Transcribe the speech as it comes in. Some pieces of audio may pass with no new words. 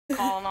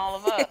calling all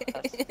of us.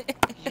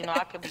 You know,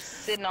 I could be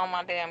sitting on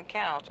my damn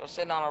couch or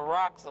sitting on a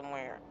rock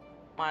somewhere,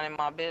 minding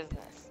my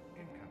business.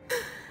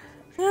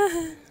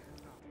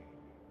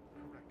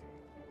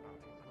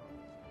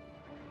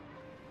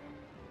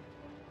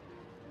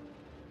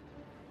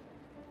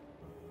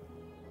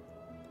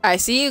 I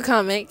see you,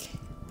 comic.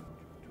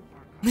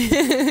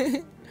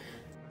 I'm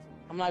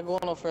not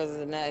going no further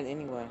than that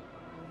anyway.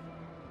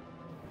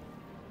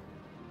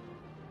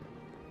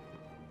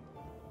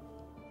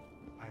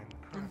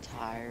 I'm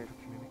tired.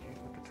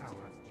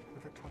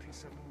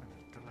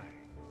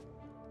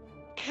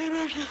 Can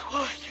I just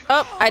watch?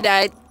 Oh, I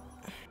died.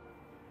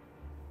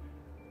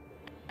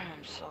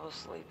 I'm so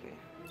sleepy.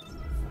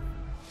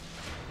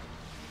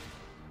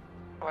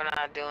 We're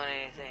not doing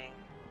anything.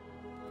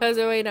 Because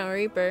we're waiting on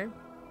Reaper.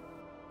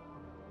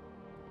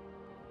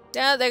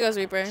 Yeah, there goes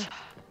Reaper.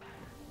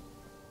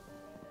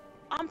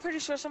 I'm pretty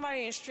sure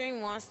somebody in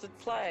stream wants to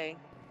play.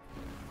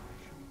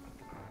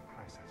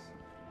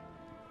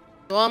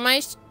 Well, on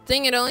my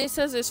thing, it only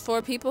says there's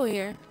 4 people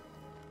here.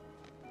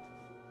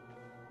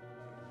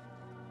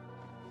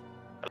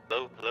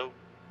 Hello, hello.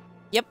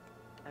 Yep.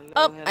 Hello,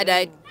 Oh, hello. I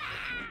died.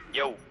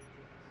 Yo.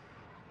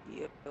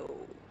 Yo.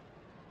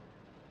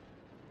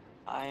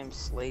 I am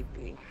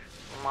sleepy.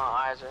 My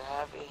eyes are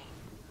heavy.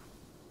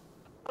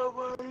 I'm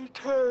already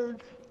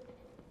tired.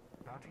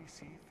 Bounty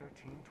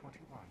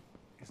C-1321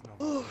 is no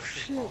Oh,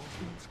 shit. all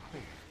rooms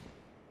clear.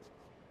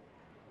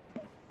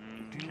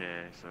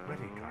 Okay, so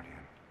Ready,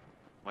 Guardian.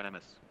 what I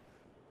miss?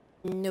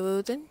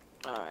 Nothing.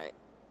 Alright.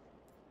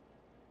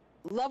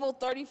 Level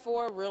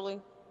 34, really?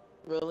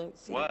 Really?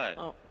 See, What?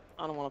 Oh,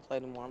 I don't want to play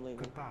anymore. I'm leaving.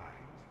 Goodbye.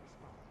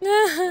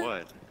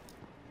 What?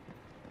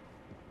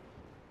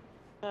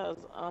 Because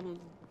I'm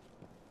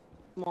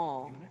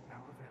small. Unit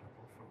now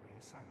available for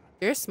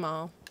reassignment. You're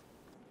small.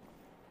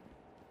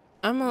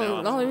 I'm No,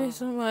 I'm the only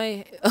reason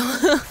why.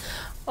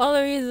 All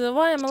the reason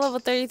why I'm a level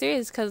 33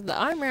 is because the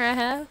armor I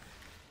have.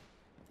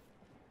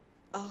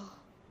 Oh.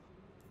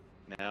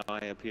 Now I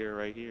appear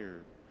right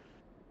here.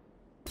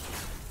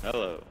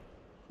 Hello.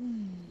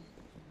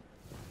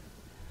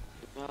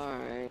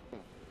 Alright.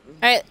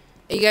 Alright,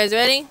 are you guys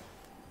ready?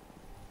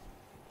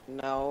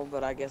 No,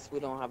 but I guess we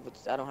don't have.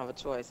 I don't have a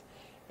choice.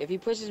 If he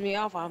pushes me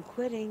off, I'm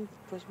quitting.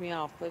 Push me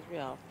off. Push me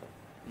off.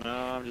 No,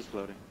 I'm just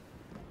floating.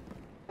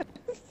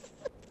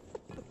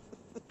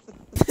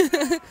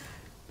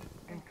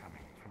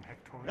 Incoming from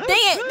Hector. Dang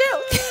it,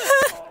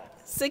 no!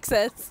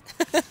 Success.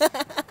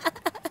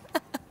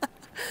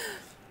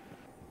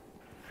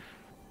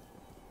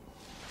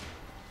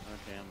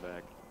 Okay, I'm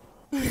back.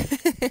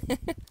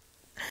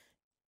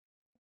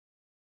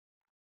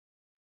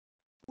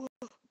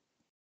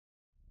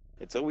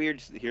 It's so weird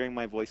hearing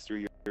my voice through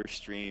your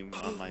stream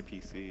on my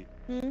PC.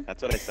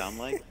 That's what I sound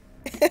like?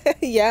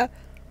 Yeah.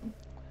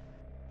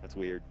 That's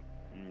weird.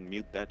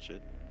 Mute that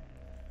shit.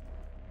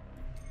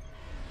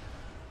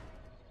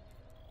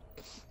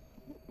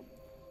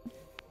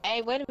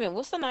 Hey, wait a minute.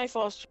 What's the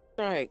Nightfall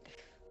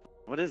Strike?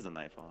 What is the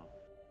Nightfall?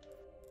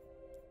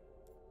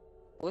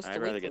 What's the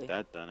I'd rather weekly? get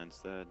that done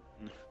instead.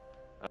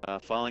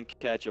 Fallen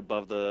catch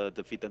above the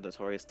defeat the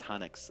notorious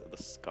tonics,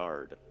 the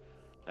Scarred.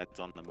 That's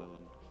on the moon.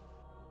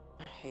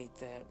 I hate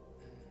that.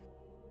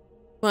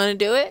 Want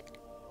to do it?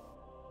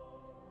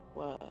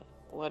 What?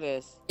 What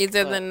is? Either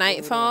what? the What are we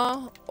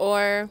Nightfall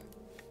or.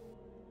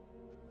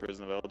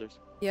 Prison of Elders?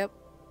 Yep.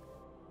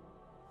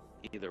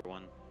 Either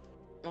one.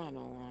 doing? I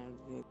don't want to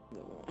do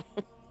either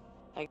one.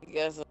 I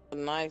guess a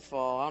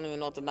Nightfall. I don't even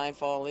know what the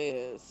Nightfall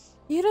is.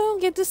 You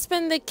don't get to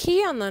spend the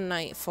key on the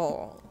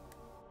Nightfall.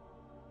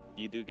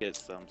 You do get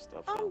some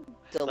stuff. I'm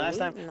though. Last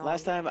deleting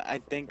time I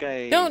think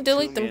I Don't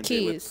delete them two-manned it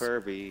keys. with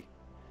Kirby.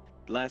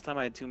 Last time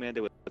I had 2-manned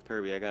it with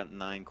Kirby, I got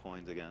 9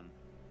 coins again.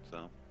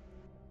 So.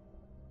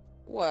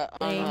 What?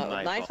 On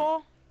Dang.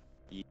 Nightfall?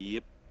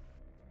 Yep.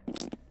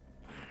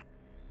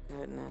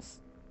 Goodness.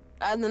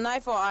 And the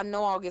Nightfall, I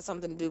know I'll get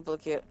something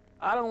duplicate.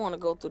 I don't want to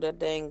go through that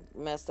dang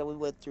mess that we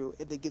went through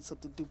and then get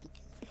something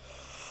duplicate.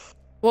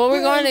 Well,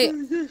 we're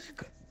going to.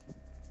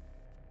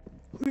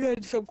 We gotta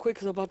do something quick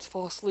because I'm about to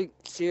fall asleep.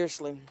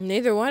 Seriously.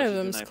 Neither one of Let's do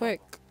them's Nightfall.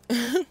 quick.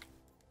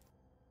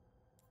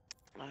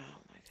 Oh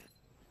my god.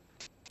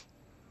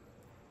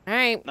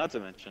 Alright. Not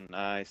to mention,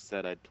 I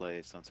said I'd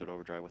play Sunset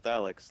Overdrive with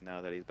Alex now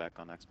that he's back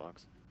on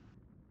Xbox.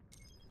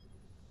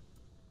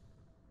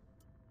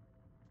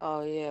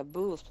 Oh yeah,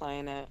 Boo was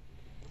playing that.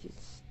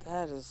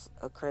 That is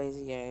a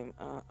crazy game.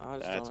 I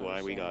just That's don't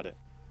why we got understand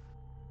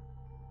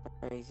it.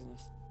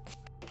 Craziness.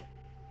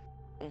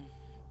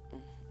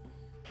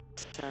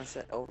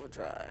 Sunset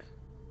Overdrive.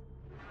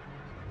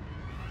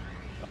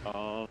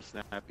 Oh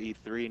snap!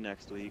 E3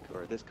 next week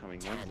or this coming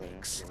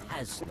Wednesday.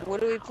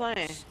 What are we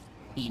playing?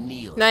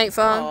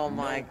 Nightfall. Oh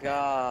my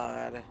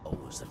god.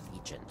 Owes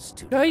allegiance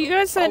to Oh, you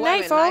guys said Oh, wait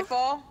a minute,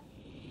 Nightfall.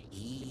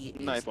 He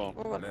is Nightfall.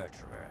 a murderer.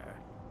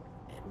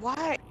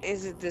 Why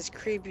is it this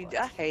creepy?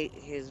 I hate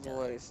his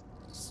voice.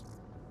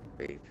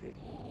 Creepy.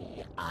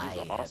 I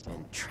have awesome.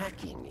 been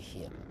tracking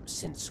him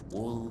since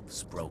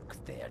wolves broke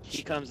their He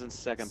chains. comes in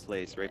second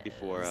place, right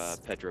before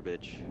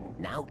Petrovic.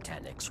 Now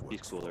Tanix He's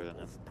works cooler for than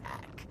him.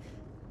 Wolfpack.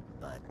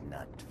 but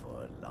not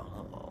for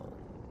long.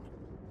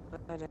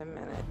 Wait a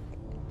minute.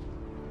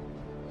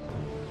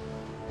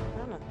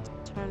 I'm trying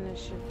to turn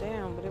this shit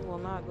down, but it will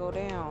not go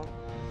down.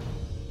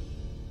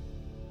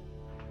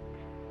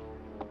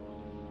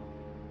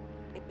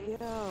 Yo,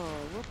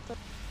 what the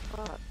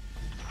fuck?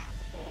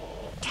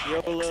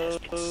 YOLO!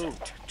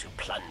 To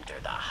plunder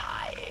the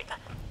hive.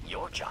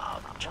 Your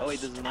job. Oh wait,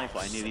 this is a knife.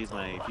 I need to use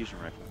my fusion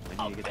rifle.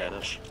 I need to get that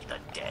up. The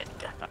dead.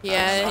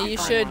 Yeah, you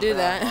should do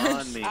that.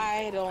 On me.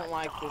 I don't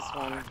like this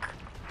one.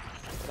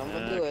 But I'm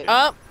gonna do it.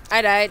 Oh,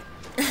 I died.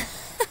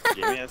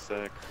 Give me a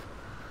sec.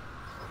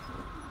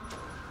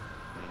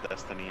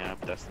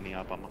 Destiny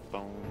app on my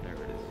phone. There it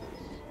is.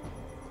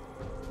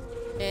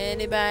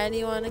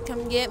 Anybody want to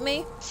come get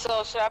me?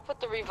 So, should I put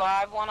the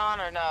revive one on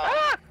or no?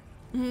 Ah!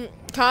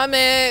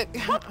 Comic.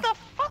 What the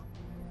fuck?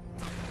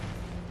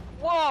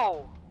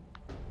 Whoa!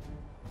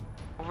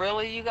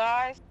 Really, you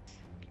guys?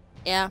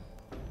 Yeah.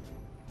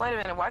 Wait a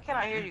minute, why can't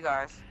I hear you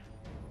guys?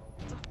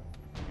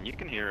 You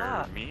can hear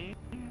Ah. me.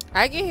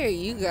 I can hear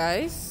you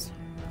guys.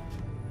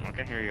 I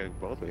can hear you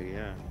both ways,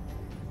 yeah.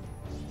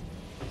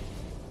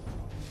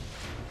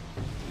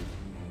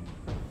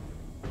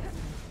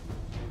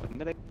 When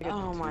did I get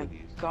Oh two my of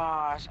these?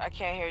 gosh, I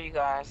can't hear you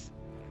guys.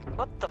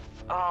 What the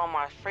oh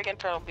my freaking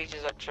turtle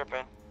beaches are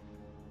tripping.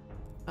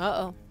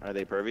 Uh-oh. Are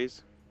they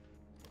pervies?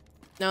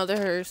 No, they're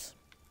hers.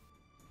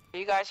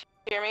 You guys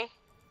hear me?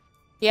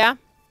 Yeah?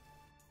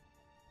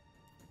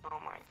 Oh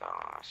my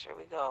gosh, here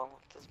we go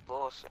with this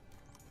bullshit.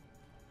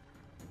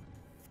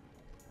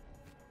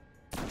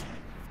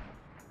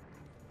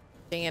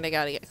 Dang it, I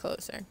gotta get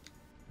closer.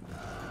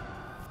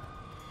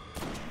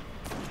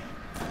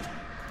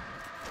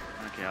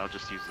 Okay, I'll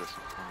just use this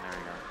one. There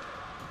we go.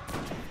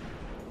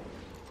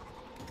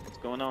 What's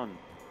going on?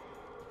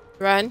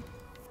 Run.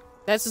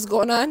 That's what's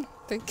going on.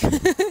 Oh,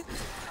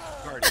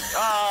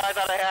 I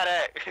thought I had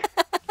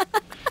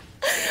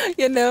it.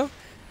 You know?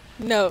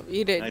 No,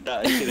 you I didn't.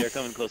 thought okay, they were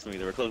coming close to me.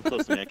 They were close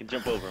to me. I can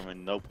jump over them,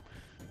 and nope.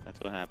 That's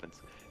what happens.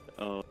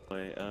 Oh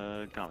wait,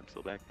 comic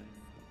still back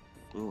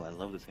there. Ooh, I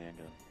love this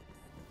handgun.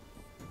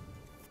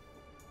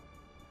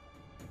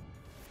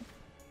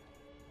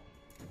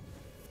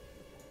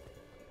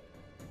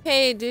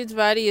 Hey, dude's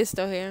body is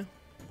still here.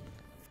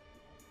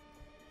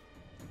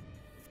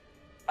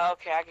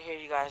 Okay, I can hear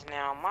you guys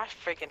now. My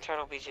freaking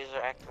turtle beaches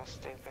are acting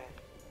stupid.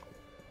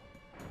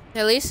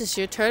 At least it's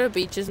your turtle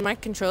beaches. My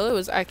controller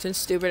was acting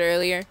stupid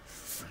earlier.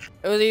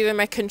 It was either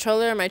my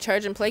controller or my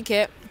charge and play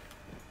kit.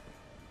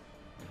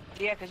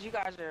 Yeah, because you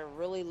guys are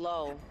really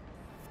low.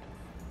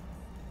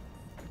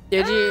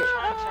 Did you?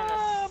 I'm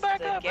trying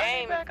to turn the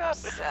game,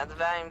 the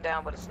volume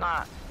down, but it's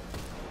not.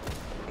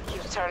 It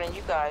keeps turning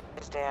you guys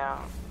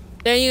down.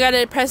 Then you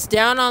gotta press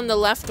down on the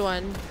left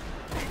one.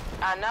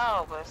 I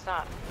know, but it's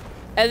not.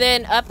 And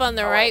then up on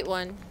the right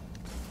one.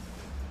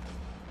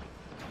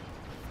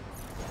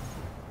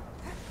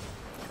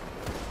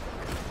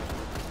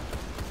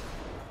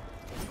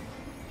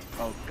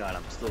 Oh god,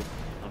 I'm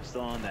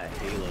still on that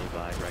Halo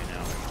vibe right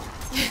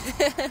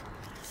now.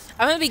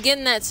 I'm gonna be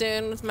getting that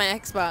soon with my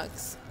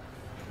Xbox.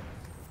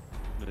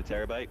 With a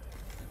terabyte.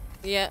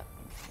 Yeah.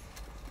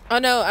 Oh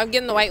no, I'm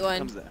getting the white one.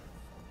 Comes there.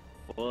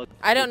 Well,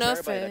 I don't the know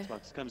if terabyte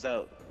Xbox comes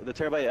out. The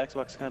terabyte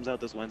Xbox comes out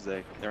this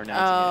Wednesday. They're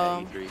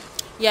announcing it at E3.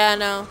 Yeah,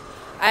 no.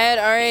 I had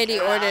already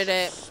ordered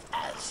it.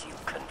 As you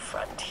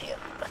confront him,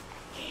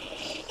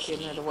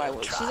 Getting her the white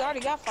one. She's already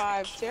got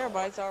 5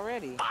 terabytes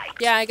already.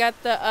 Yeah, I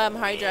got the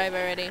hard drive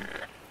already.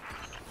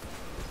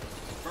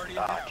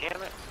 Ah,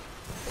 damn it.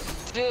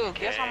 Dude,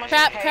 guess how much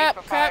Crap, you paid crap,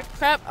 for crap, 5?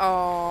 crap.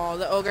 Oh,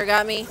 the ogre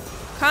got me.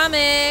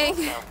 Coming.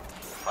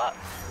 Fuck.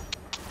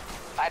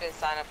 I didn't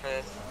sign up for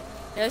this.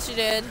 Yes, you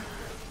did.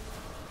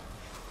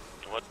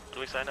 What do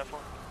we sign up for?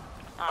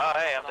 Oh,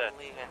 hey, I'm dead.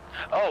 leaving.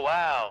 Oh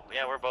wow.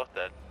 Yeah, we're both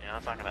dead. Yeah,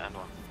 that's not gonna end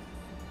well.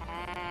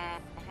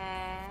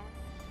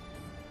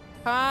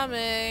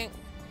 Coming.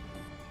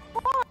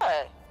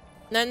 What?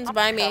 Nothing's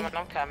by me.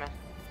 I'm coming.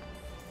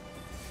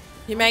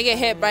 You might get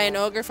hit by an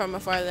ogre from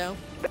afar, though.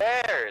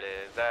 There it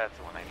is. That's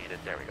the one I needed.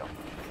 There we go.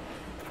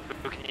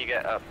 Who can you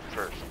get up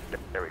first?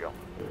 There we go.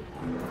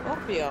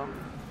 Opio.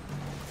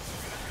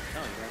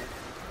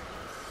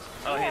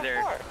 Oh, hey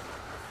there.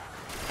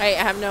 Hey,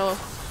 I have no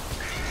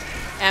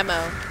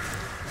ammo.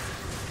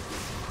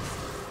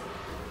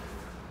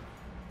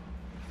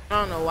 I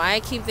don't know why I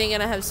keep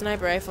thinking I have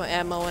sniper rifle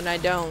ammo when I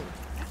don't.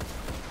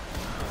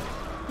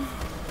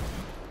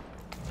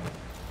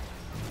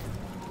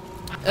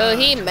 Oh,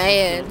 he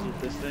mad.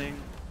 This thing.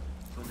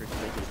 I'm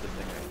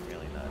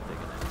really not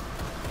digging it.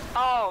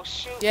 Oh,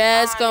 shoot.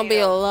 Yeah, it's I gonna need be a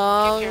get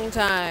long your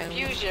time.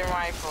 Fusion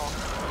rifle.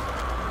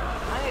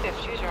 I need a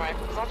fusion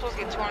rifle because I'm supposed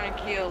to get 200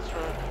 kills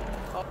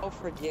for. Oh,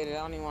 forget it. I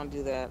don't even want to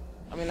do that.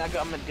 I mean, I'm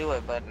gonna do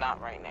it, but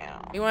not right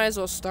now. You might as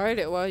well start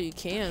it while you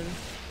can.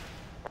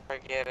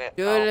 Forget it.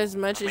 Do it as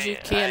much as you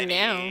can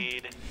now.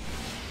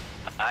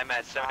 I'm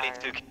at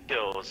 72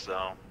 kills,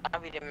 so. I'll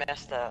be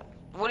messed up.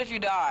 What if you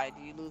die?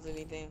 Do you lose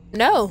anything?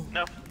 No,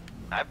 No.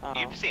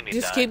 You've seen me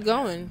just die. keep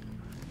going.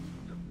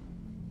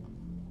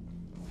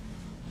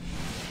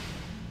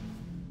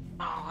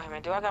 Oh, wait a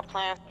minute. Do I got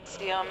plan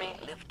C on me?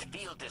 Lift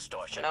field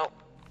distortion. Nope.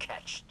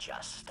 Catch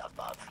just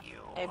above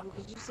you. Hey, Boo,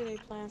 could you see any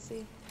plan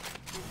C?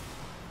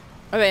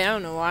 Okay, I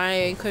don't know why I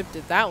equipped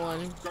it that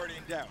one.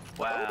 Guardian down.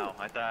 Wow,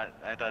 I thought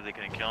they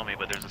couldn't kill me,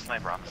 but there's a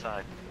sniper on the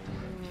side.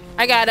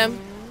 I got him.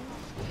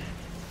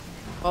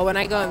 Well, when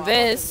I go in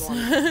this.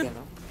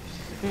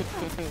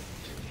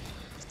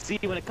 See,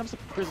 when it comes to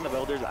Prison of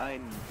Elders, I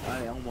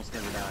almost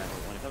never die.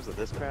 When it comes to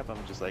this crap,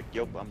 I'm just like,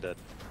 yup, I'm dead.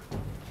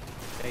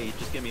 Hey,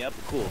 just get me up.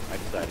 Cool, I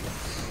can die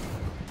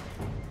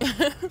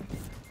again.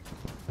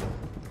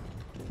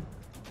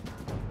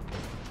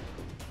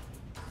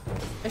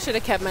 I should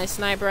have kept my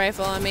sniper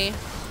rifle on me.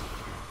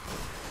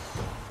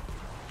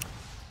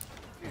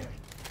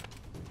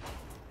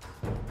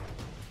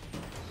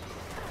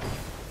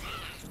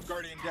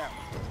 Guardian down.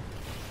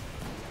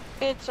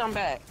 Bitch, I'm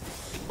back.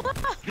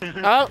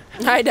 Oh,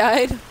 I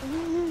died.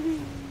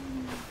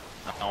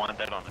 I want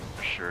that on it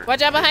for sure.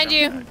 Watch out behind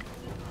you. Back.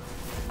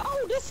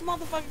 Oh, this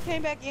motherfucker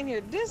came back in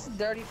here. This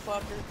dirty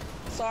fucker.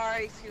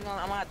 Sorry, excuse me.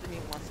 I'm gonna have to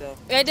mute myself.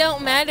 It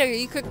don't matter.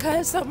 You could cut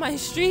us off my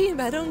stream.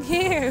 I don't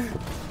care.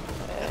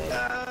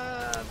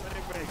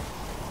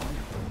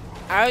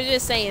 I was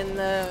just saying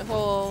the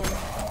whole,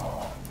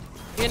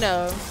 you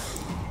know.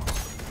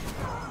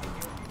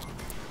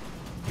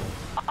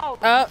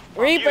 Oh,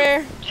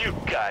 Reaper. You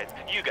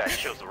guys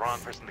chose the wrong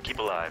person to keep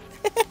alive.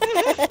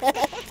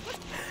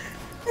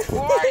 Who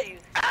are you?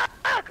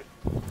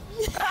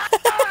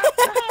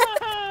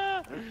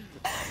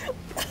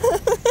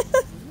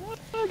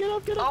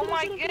 Oh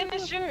my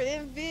goodness, you're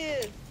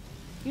invis.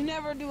 You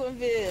never do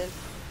invis.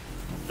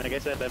 Like I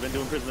said, I've been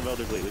doing Prison of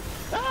Elders lately.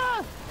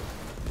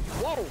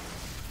 Whoa.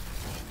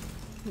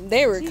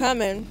 They were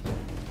coming.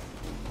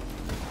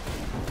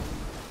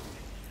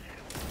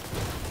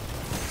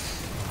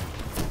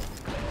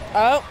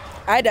 Oh,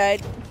 I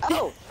died.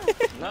 Oh.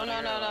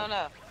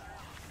 No.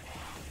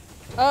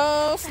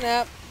 Oh,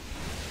 snap.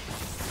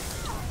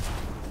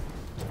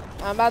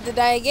 I'm about to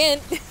die again.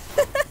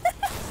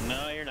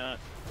 No, you're not.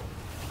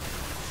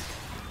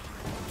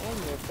 And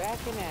you're back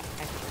in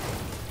action.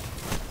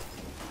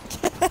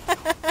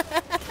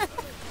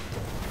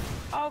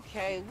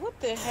 Okay, what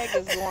the heck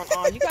is going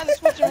on? You gotta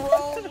switch your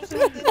roles or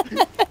something?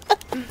 Get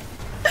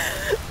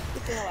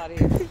the hell out of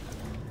here.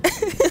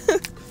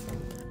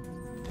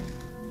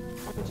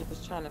 I'm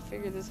just trying to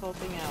figure this whole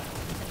thing out.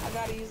 I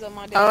gotta use up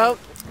my damn. Oh,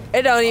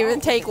 it don't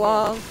even take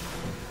long.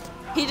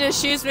 He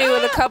just shoots me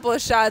with a couple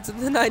of shots and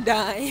then I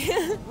die.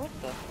 What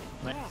the?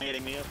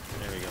 Hitting me up.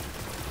 There we go.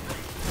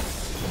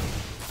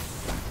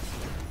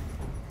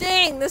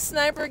 Dang, the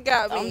sniper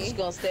got I'm me. just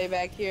gonna stay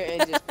back here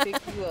and just pick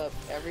you up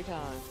every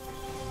time.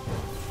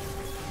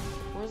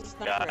 Where's the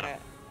sniper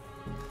at?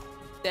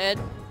 Dead.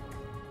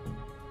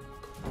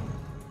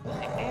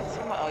 And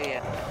somebody, oh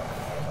yeah.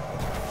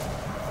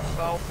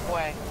 Go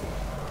away.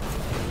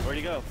 Where'd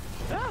he go?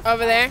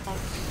 Over there.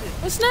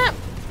 Oh, snap.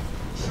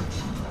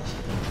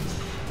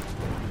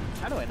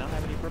 How do I not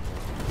have any purple?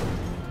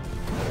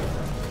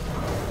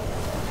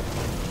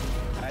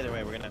 Either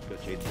way, we're gonna have to go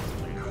chase this.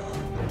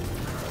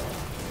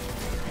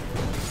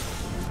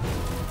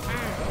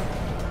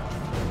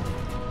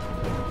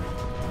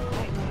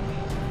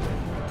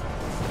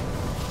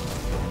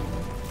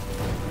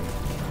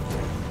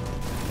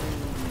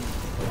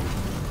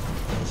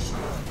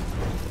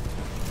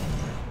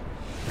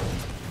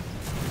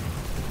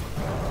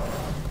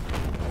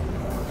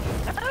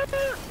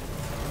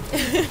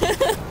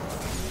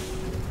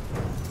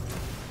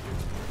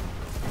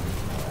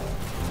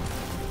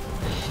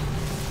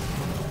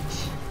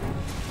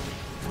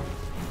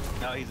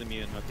 No, he's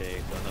immune.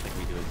 Okay, so nothing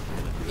we do is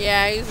gonna do.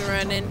 Yeah, he's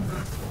running.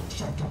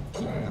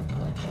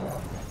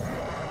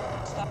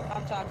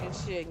 Stop talking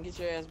shit and get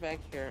your ass back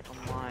here.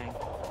 I'm lying.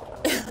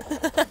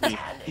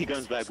 He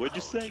comes back. What'd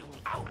you say?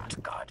 I'll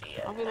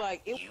be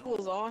like, it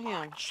was all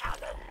him.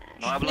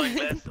 No hablo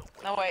inglés.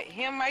 No, wait,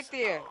 him right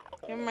there.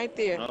 Him right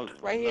there. No,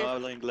 right here. No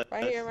hablo inglés.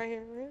 Right here, right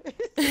here.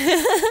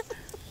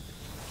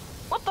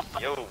 What the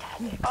fuck? Yo.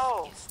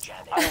 Oh,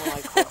 I don't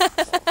like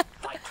that.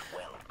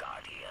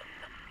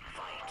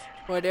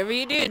 Whatever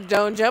you do,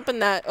 don't jump in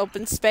that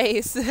open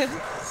space. Are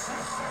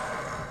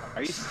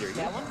you serious?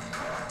 That one?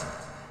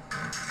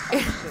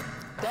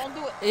 Don't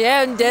do it. Yeah,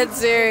 I'm dead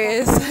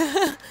serious.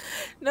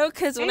 No,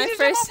 cause when I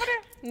first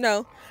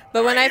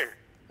but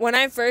when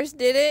I first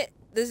did it,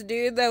 this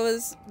dude that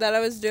I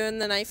was doing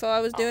the nightfall,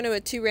 I was doing it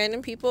with 2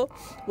 random people.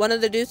 One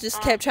of the dudes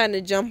just kept trying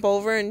to jump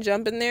over and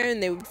jump in there,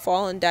 and they would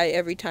fall and die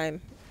every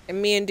time.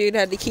 And me and dude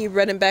had to keep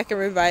running back and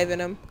reviving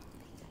him.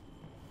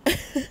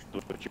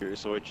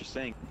 So what you're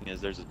saying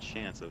is there's a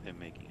chance of him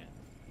making it.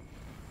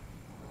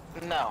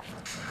 No.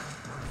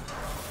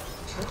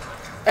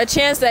 A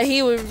chance that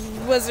he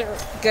wasn't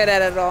good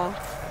at it all.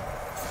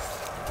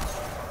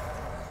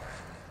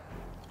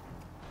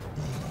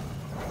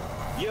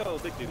 Yo,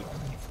 big dude.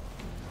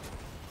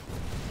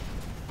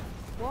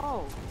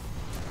 Whoa.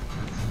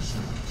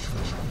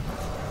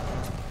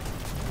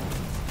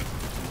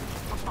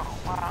 Oh,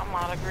 wow, I'm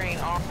out of green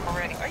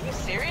already. Are you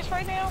serious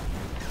right now?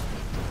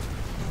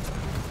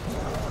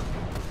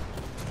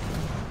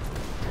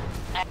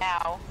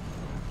 Ow.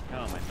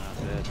 How am I not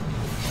dead?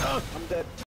 Oh, I'm dead.